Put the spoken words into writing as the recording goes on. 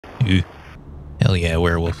Ooh. Hell yeah,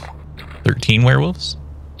 werewolf. 13 werewolves?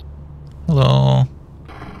 Hello.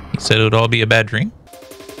 He said it would all be a bad dream?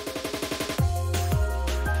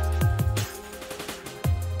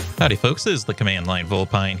 Howdy folks, this is the Command Line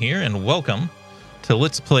Vulpine here, and welcome to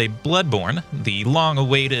Let's Play Bloodborne, the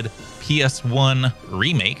long-awaited PS1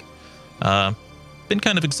 remake. Been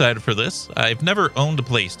kind of excited for this. I've never owned a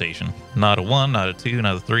PlayStation. Not a 1, not a 2,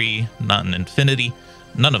 not a 3, not an Infinity.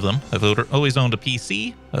 None of them. I've always owned a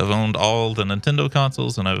PC. I've owned all the Nintendo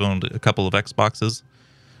consoles, and I've owned a couple of Xboxes.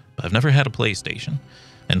 But I've never had a PlayStation.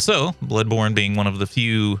 And so, Bloodborne being one of the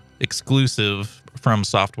few exclusive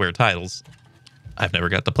FromSoftware titles, I've never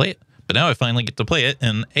got to play it. But now I finally get to play it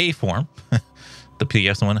in A form, the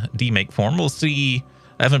PS1 demake form. We'll see.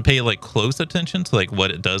 I haven't paid like close attention to like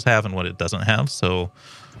what it does have and what it doesn't have, so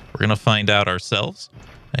we're going to find out ourselves.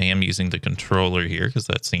 I am using the controller here because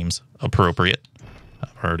that seems appropriate.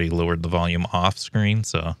 I've already lowered the volume off screen,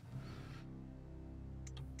 so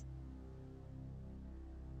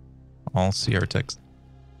all CR text.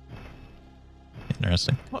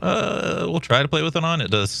 Interesting. We'll try to play with it on. It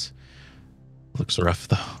does. Looks rough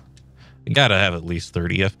though. You gotta have at least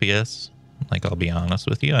 30 FPS. Like, I'll be honest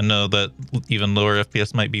with you. I know that even lower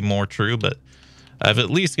FPS might be more true, but I've at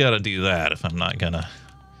least got to do that if I'm not gonna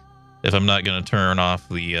turn off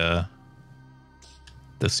the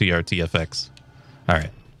CRT effects. All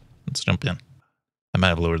right, let's jump in. I might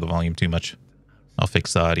have lowered the volume too much. I'll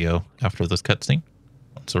fix the audio after this cutscene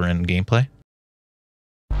once we're in gameplay.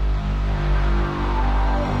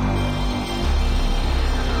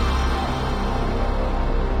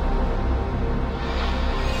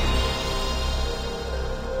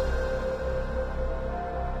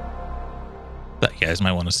 But you guys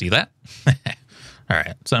might want to see that. All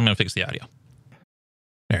right, so I'm going to fix the audio.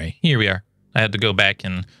 All right, here we are. I had to go back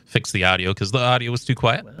and fix the audio because the audio was too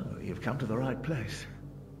quiet. Well, you've come to the right place.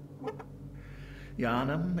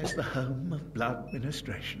 Yharnam is the home of blood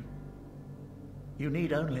administration. You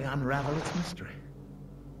need only unravel its mystery.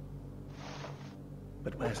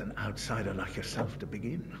 But where's an outsider like yourself to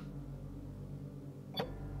begin?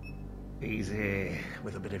 Easy,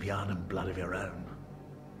 with a bit of Yharnam blood of your own.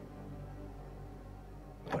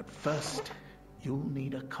 But first, you'll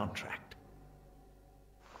need a contract.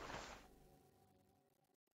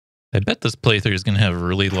 I bet this playthrough is going to have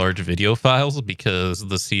really large video files because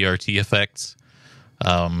the CRT effects.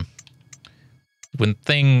 When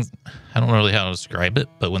things, I don't know really how to describe it,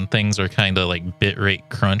 but when things are kind of like bitrate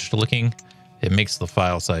crunched looking, it makes the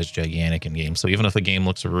file size gigantic in game. So even if the game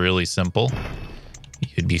looks really simple,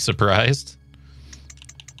 you'd be surprised.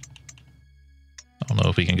 I don't know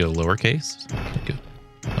if we can go lowercase. Okay, good.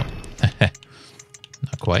 Oh.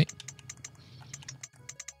 Not quite.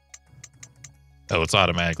 Oh, it's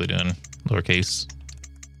automatically doing lowercase.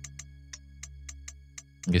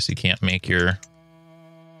 I guess you can't make your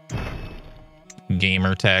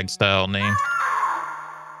gamer tag style name.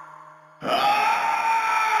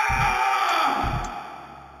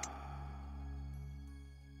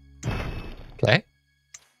 Okay.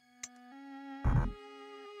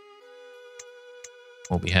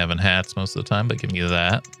 We'll be having hats most of the time, but give me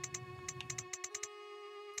that.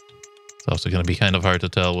 It's also going to be kind of hard to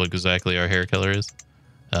tell what exactly our hair color is.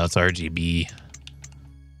 It's RGB.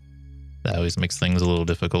 That always makes things a little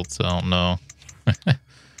difficult, so I don't know. There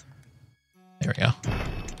we go.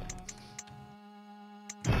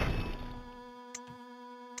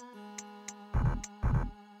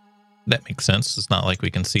 That makes sense. It's not like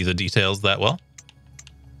we can see the details that well.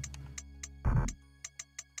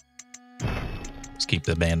 Just keep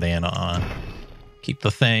the bandana on. Keep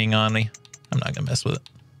the thing on me. I'm not going to mess with it.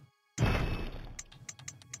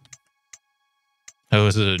 Oh,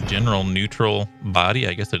 is it a general neutral body?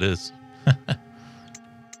 I guess it is.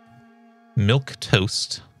 Milk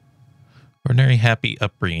toast. Ordinary happy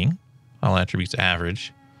upbringing. All attributes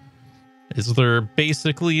average. Is there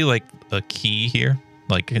basically like a key here?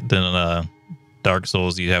 Like in Dark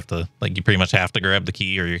Souls, you have to, like, you pretty much have to grab the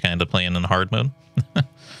key or you're kind of playing in hard mode.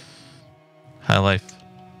 High life.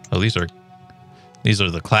 Oh, these are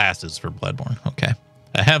the classes for Bloodborne. Okay.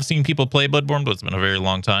 I have seen people play Bloodborne, but it's been a very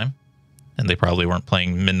long time. And they probably weren't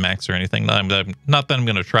playing min-max or anything. Not that I'm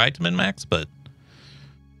going to try to min-max, but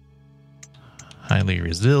highly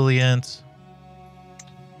resilient.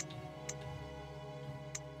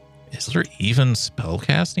 Is there even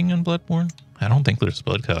spellcasting in Bloodborne? I don't think there's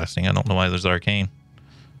spellcasting. I don't know why there's arcane.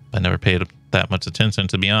 I never paid that much attention,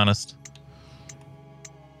 to be honest.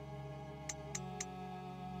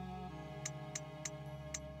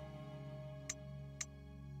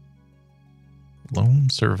 Lone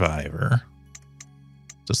survivor.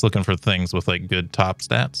 Just looking for things with like good top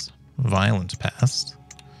stats. Violent past.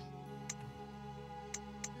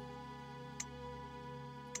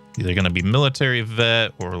 either going to be military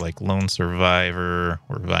vet or like lone survivor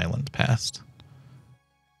or violent past.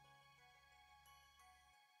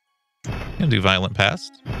 Gonna do violent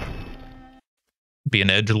past. Be an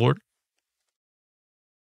edgelord.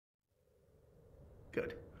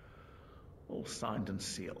 Good. All signed and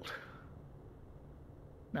sealed.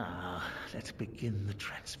 Now, let's begin the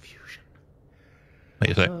transfusion.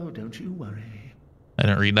 Wait a sec. Oh, don't you worry. I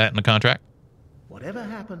didn't read that in the contract. Whatever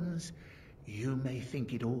happens, you may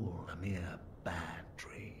think it all a mere bad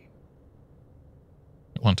dream.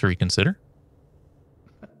 Want to reconsider?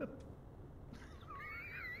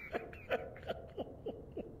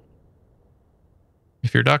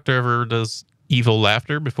 If your doctor ever does evil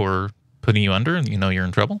laughter before putting you under and you know you're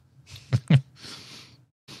in trouble.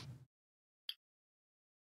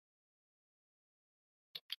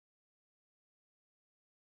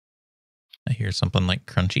 I hear something like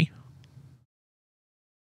crunchy.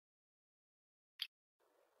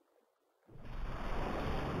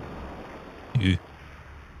 Ooh.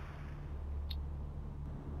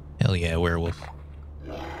 Hell yeah, werewolf.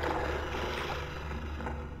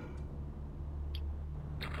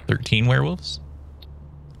 "13 werewolves?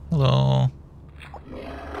 Hello. You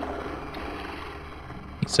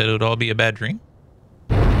said it would all be a bad dream?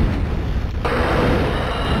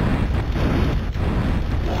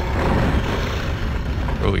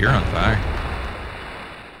 Oh, you're on fire.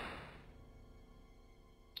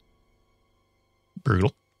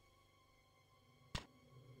 Brutal.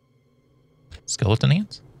 Skeleton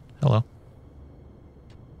hands? Hello.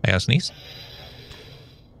 I gotta sneeze.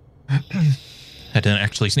 I didn't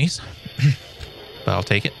actually sneeze, but I'll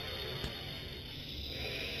take it.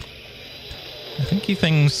 I think you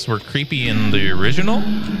things were creepy in the original,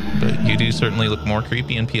 but you do certainly look more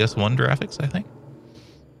creepy in PS1 graphics, I think.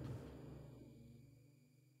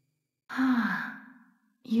 Ah,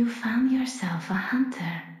 you found yourself a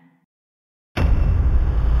hunter.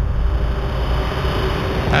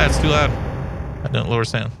 Ah, it's too loud. I didn't lower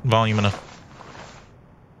sound volume enough.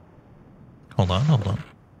 Hold on, hold on.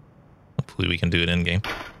 Hopefully we can do it in game.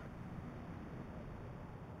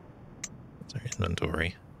 That's our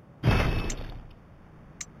inventory.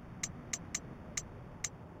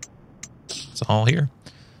 It's all here.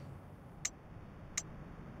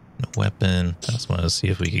 No weapon. I just wanted to see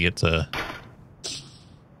if we could get to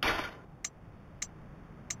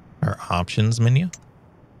our options menu.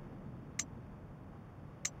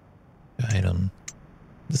 Item.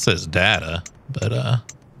 This says data, but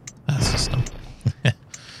system.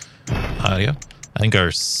 Audio. I think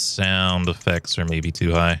our sound effects are maybe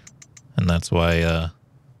too high, and that's why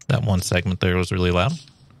that one segment there was really loud.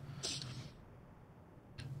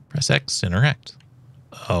 Press X, interact.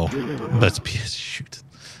 Oh, that's PS. Shoot,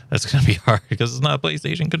 that's gonna be hard because it's not a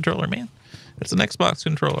PlayStation controller, man. It's an Xbox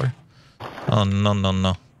controller. Oh no, no,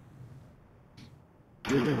 no.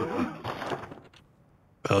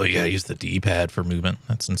 Oh, you gotta use the D-pad for movement.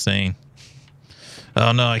 That's insane.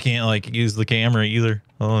 Oh no, I can't like use the camera either.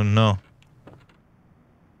 Oh no.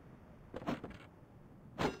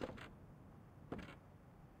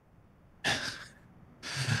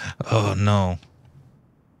 Oh no.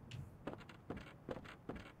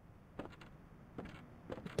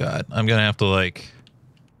 God, I'm gonna have to like.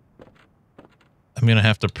 I'm gonna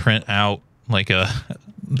have to print out like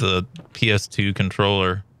the PS2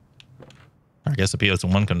 controller. Or I guess a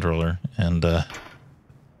PS1 controller, and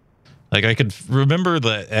like I could remember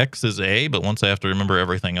the X is A, but once I have to remember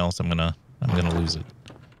everything else, I'm gonna lose it.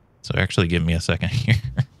 So actually, give me a second here.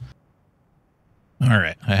 All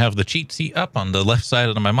right, I have the cheat sheet up on the left side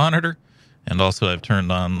of my monitor, and also I've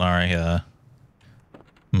turned on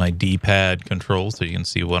my D-pad control so you can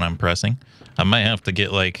see what I'm pressing. I might have to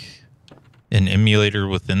get like an emulator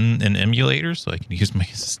within an emulator so I can use my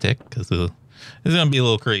stick because it's gonna be a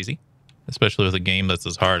little crazy. Especially with a game that's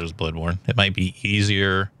as hard as Bloodborne. It might be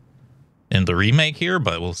easier in the remake here,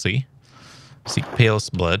 but we'll see. Seek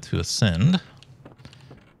palest blood to ascend.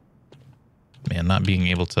 Man, not being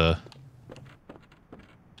able to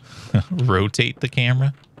rotate the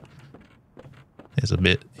camera is a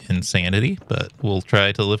bit insanity, but we'll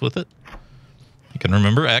try to live with it. I can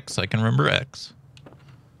remember X. I can remember X.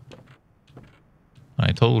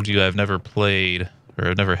 I told you I've never played, or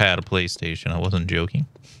I've never had a PlayStation. I wasn't joking.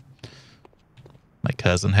 My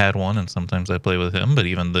cousin had one, and sometimes I play with him, but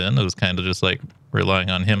even then, it was kind of just like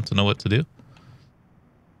relying on him to know what to do.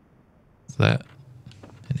 Is that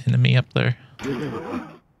an enemy up there? The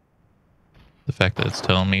fact that it's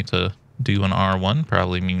telling me to do an R1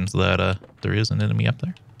 probably means that there is an enemy up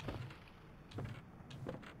there.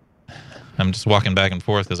 I'm just walking back and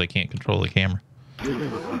forth because I can't control the camera.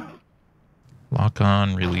 Lock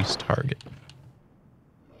on, release target.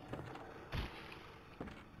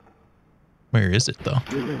 Where is it, though?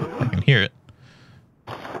 I can hear it.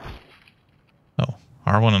 Oh,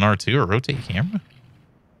 R1 and R2 are rotate camera?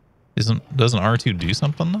 Doesn't R2 do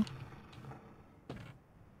something, though?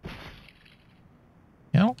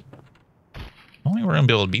 Yeah. Only we're going to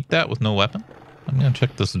be able to beat that with no weapon. I'm going to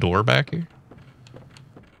check this door back here.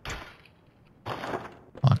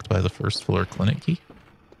 Locked by the first floor clinic key.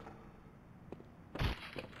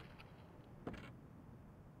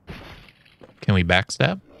 Can we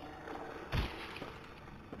backstab?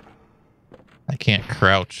 I can't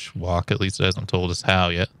crouch walk, at least it hasn't told us how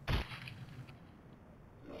yet.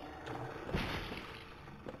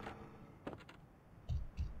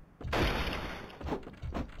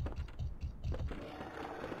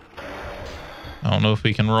 I don't know if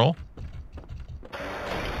we can roll.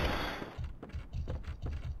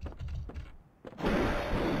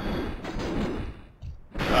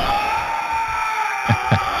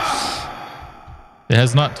 It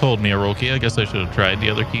has not told me a roll key. I guess I should have tried the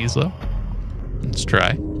other keys, though. Let's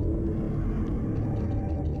try. The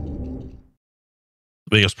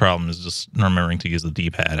biggest problem is just remembering to use the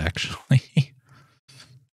D-pad, actually.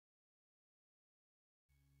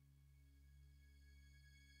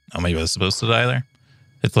 Oh, maybe I was supposed to die there?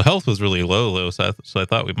 If the health was really low, so I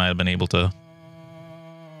thought we might have been able to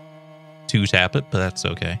two-tap it, but that's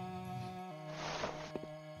okay.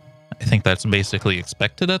 I think that's basically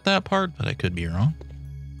expected at that part, but I could be wrong.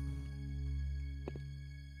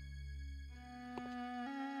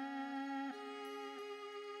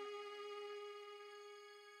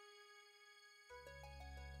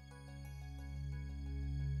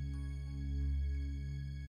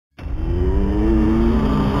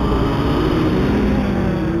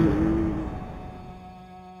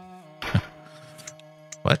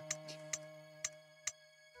 What?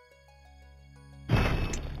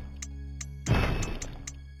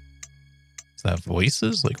 Is that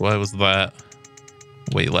voices? Like, why was that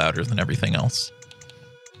way louder than everything else?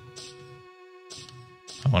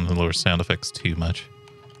 I wanted to lower sound effects too much.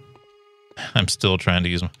 I'm still trying to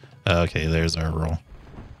use them. Okay, there's our roll.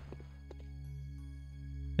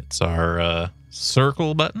 It's our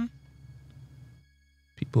circle button.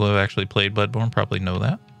 People who have actually played Bloodborne probably know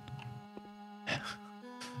that.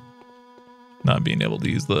 Not being able to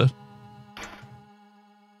use the...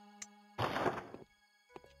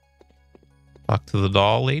 Talk to the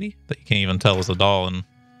doll lady that you can't even tell is a doll in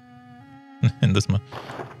this one.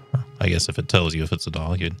 I guess if it tells you if it's a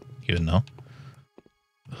doll, you'd know.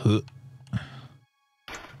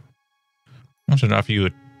 I should offer you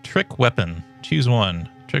a trick weapon. Choose one.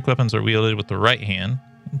 Trick weapons are wielded with the right hand,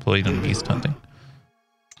 employed in beast hunting.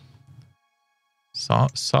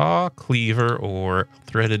 Saw, cleaver, or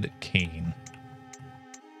threaded cane.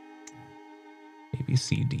 A, B,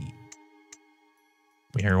 C, D.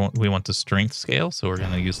 We want the strength scale, so we're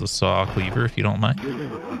going to use the saw cleaver if you don't mind.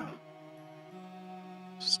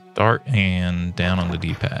 Start and down on the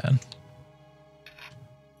D-pad.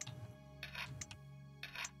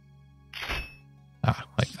 Ah,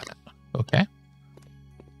 like that. Okay.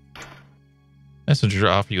 Messenger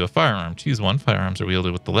offer you a firearm. Choose one. Firearms are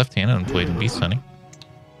wielded with the left hand and employed in beast hunting.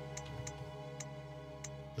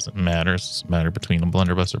 Doesn't matter. It doesn't matter between a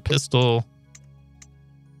blunderbuss or pistol.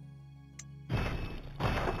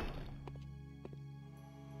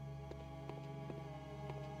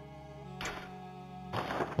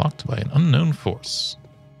 Blocked by an unknown force.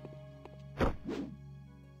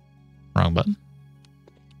 Wrong button.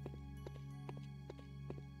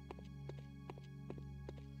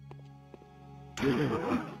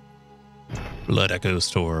 Blood Echo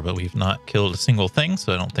Store, but we've not killed a single thing,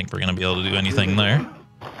 so I don't think we're going to be able to do anything there.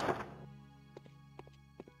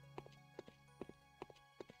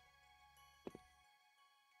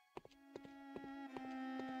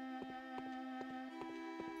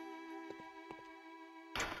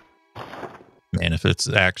 And if it's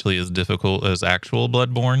actually as difficult as actual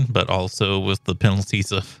Bloodborne, but also with the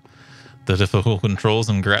penalties of the difficult controls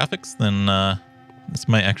and graphics, then this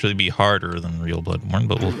might actually be harder than real Bloodborne,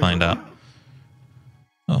 but we'll find out.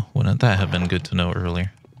 Oh, wouldn't that have been good to know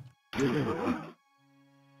earlier?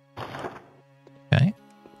 Okay.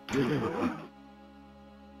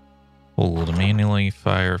 Hold, manually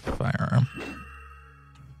fire firearm.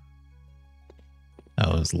 That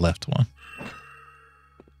was left one.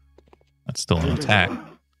 That's still an attack.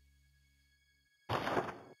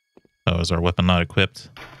 Oh, is our weapon not equipped?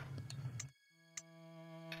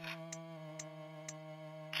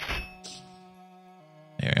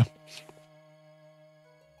 There we go.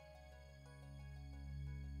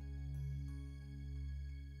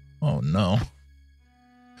 Oh no.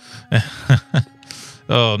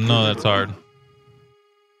 Oh no, that's hard.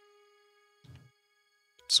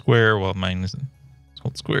 square while mine is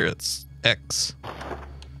hold square. It's X.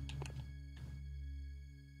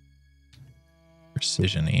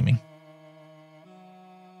 Precision aiming.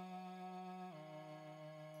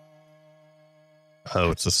 Oh,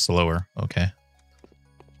 it's just slower. Okay.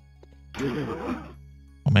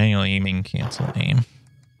 Well, manual aiming, cancel aim.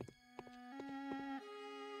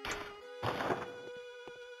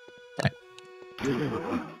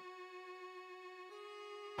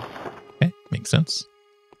 Okay, makes sense.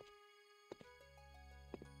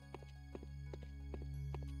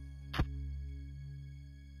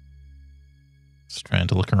 Just trying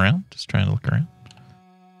to look around. Just trying to look around.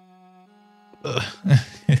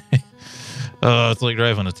 Oh, it's like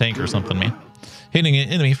driving a tank or something, man. Hitting an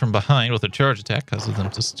enemy from behind with a charge attack causes them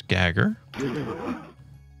to stagger.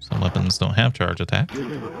 Some weapons don't have charge attack.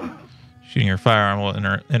 Shooting your firearm will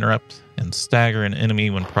interrupt and stagger an enemy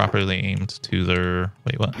when properly aimed to their...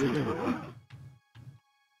 Wait, what?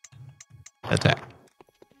 Attack.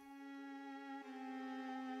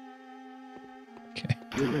 Okay.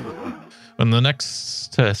 When the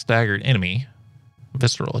next staggered enemy,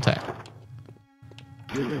 visceral attack.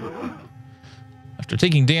 After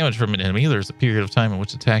taking damage from an enemy, there's a period of time in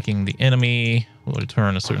which attacking the enemy will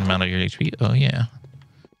return a certain amount of your HP. Oh, yeah.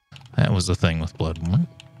 That was the thing with Bloodborne.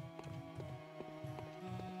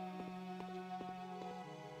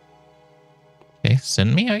 Okay,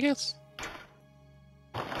 send me, I guess.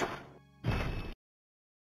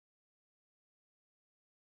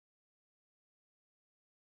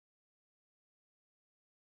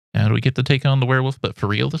 Now do we get to take on the werewolf, but for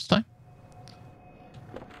real this time?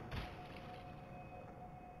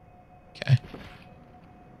 Okay.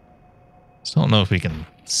 Still don't know if we can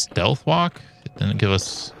stealth walk. It didn't give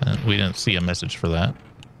us... we didn't see a message for that.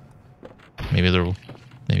 Maybe it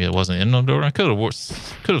wasn't in the door. I could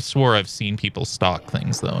have swore I've seen people stalk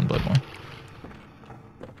things though in Bloodborne.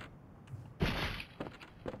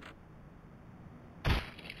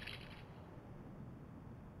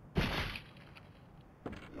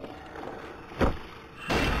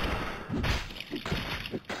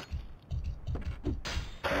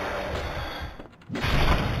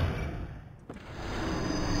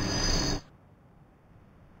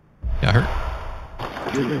 Got hurt.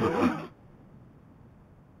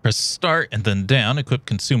 Press start and then down, equip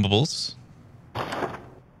consumables.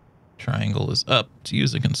 Triangle is up to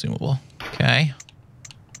use a consumable. Okay.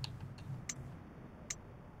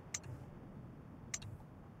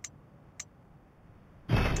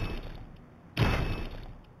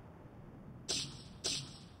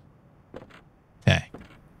 Okay.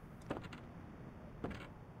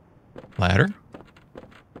 Ladder.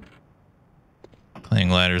 Playing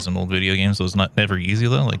ladders in old video games was never easy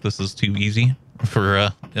though. Like this is too easy for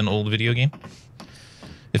an old video game.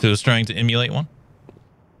 If it was trying to emulate one,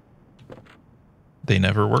 they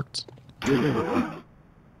never worked. Oh,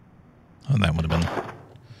 that would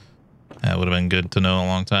have been good to know a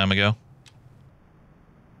long time ago.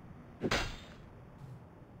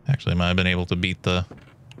 Actually, I might have been able to beat the...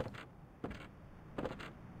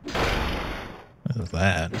 What is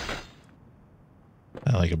that?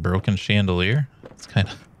 Like a broken chandelier? It's kind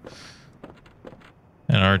of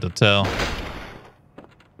hard to tell.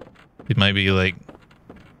 It might be like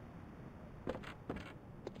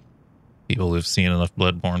people who've seen enough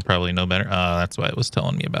Bloodborne probably know better. That's why it was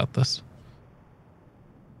telling me about this.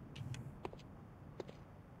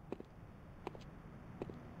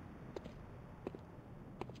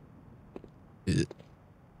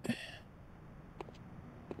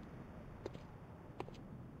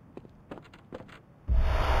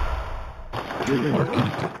 Or can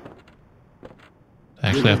it I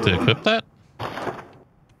actually have to equip that?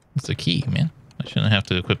 It's a key, man. I shouldn't have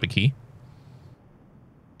to equip a key.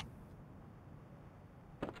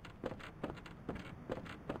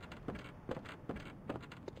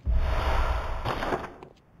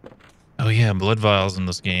 Oh yeah, blood vials in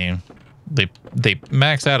this game. They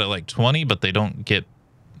max out at like 20, but they don't get...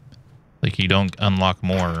 Like you don't unlock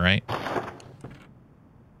more, right?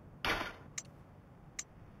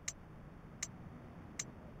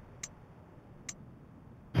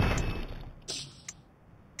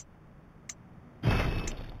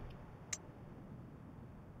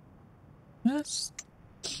 Yes.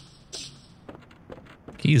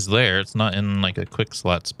 Key's there. It's not in like a quick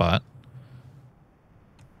slot spot.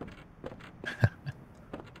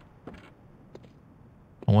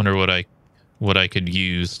 I wonder what I could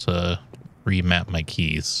use to remap my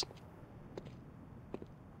keys.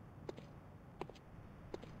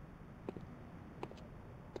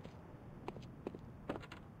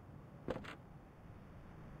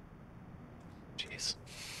 Jeez.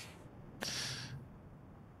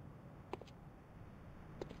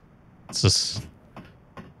 It's just...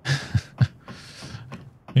 I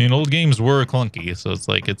mean, old games were clunky, so it's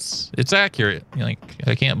like it's accurate. Like,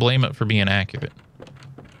 I can't blame it for being accurate.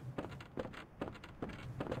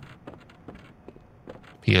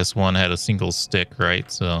 PS1 had a single stick, right?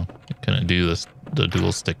 So it couldn't do the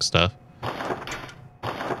dual stick stuff.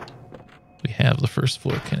 We have the first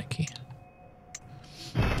floor key.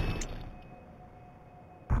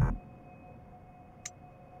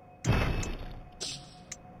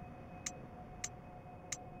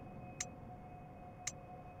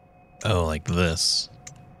 Oh, like this.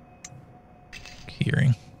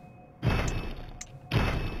 Hearing.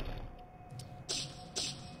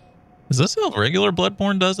 Is this how regular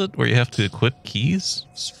Bloodborne does it, where you have to equip keys?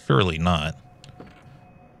 Surely not.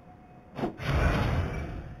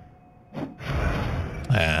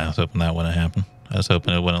 I was hoping that wouldn't happen. I was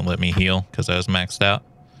hoping it wouldn't let me heal because I was maxed out.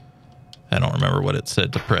 I don't remember what it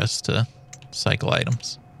said to press to cycle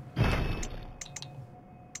items.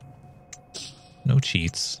 No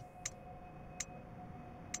cheats.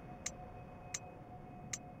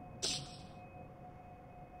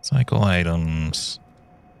 Cycle items.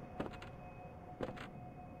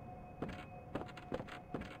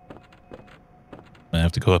 I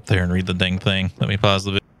have to go up there and read the dang thing. Let me pause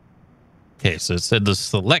the video. Okay, so it said the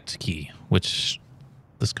select key, which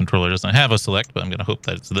this controller doesn't have a select, but I'm going to hope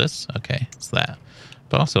that it's this. Okay, it's that.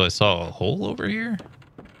 But also I saw a hole over here.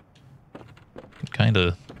 You can kind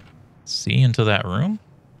of see into that room.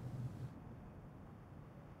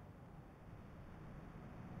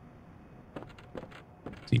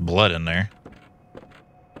 See blood in there.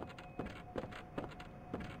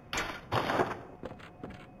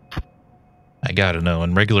 I gotta know,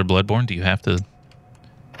 in regular Bloodborne, do you have to...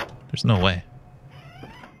 There's no way.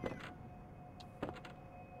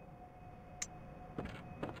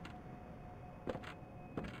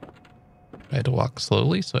 I had to walk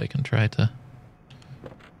slowly so I can try to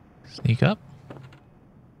sneak up.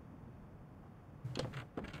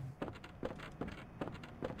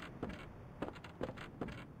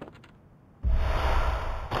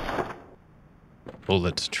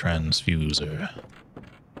 Bullet transfuser.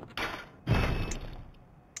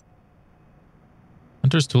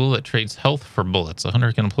 Hunter's tool that trades health for bullets. A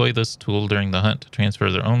hunter can employ this tool during the hunt to transfer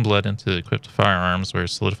their own blood into equipped firearms, where it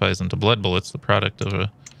solidifies into blood bullets, the product of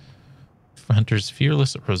a hunter's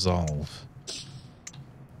fearless resolve.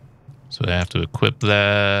 So I have to equip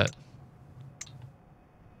that.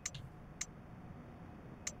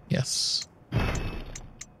 Yes.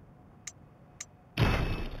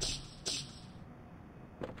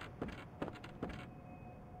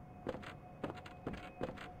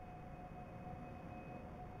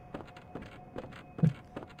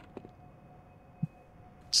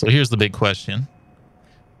 So here's the big question.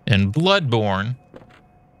 In Bloodborne,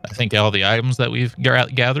 I think all the items that we've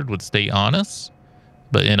gathered would stay on us.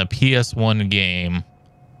 But in a PS1 game,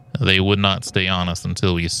 they would not stay on us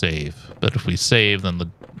until we save. But if we save, then the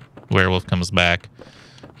werewolf comes back.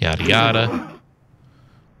 Yada yada.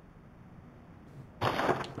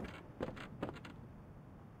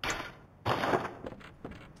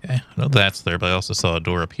 Okay, I know that's there, but I also saw a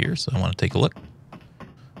door up here, so I want to take a look.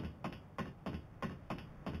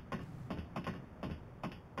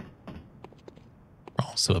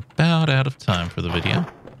 Also about out of time for the video.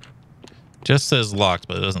 Just says locked,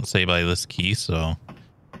 but it doesn't say by this key, so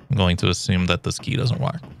I'm going to assume that this key doesn't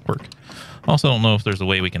work. Also, don't know if there's a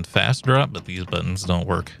way we can fast drop, but these buttons don't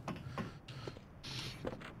work.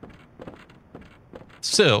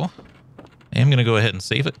 So, I am going to go ahead and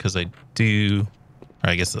save it, because I do...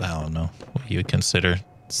 Or I guess, I don't know what you would consider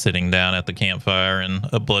sitting down at the campfire in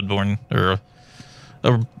a Bloodborne, or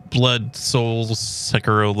a Blood Souls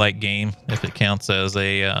Sekiro-like game, if it counts as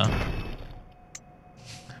a...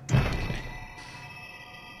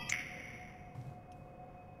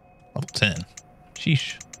 Level 10.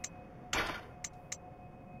 Sheesh.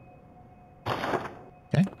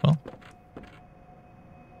 Okay, well.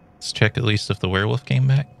 Let's check at least if the werewolf came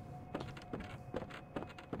back.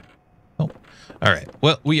 Oh. Alright,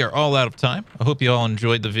 well, we are all out of time. I hope you all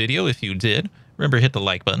enjoyed the video. If you did, remember hit the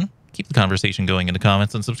like button. Keep the conversation going in the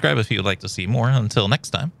comments and subscribe if you would like to see more. Until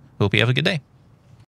next time, hope you have a good day.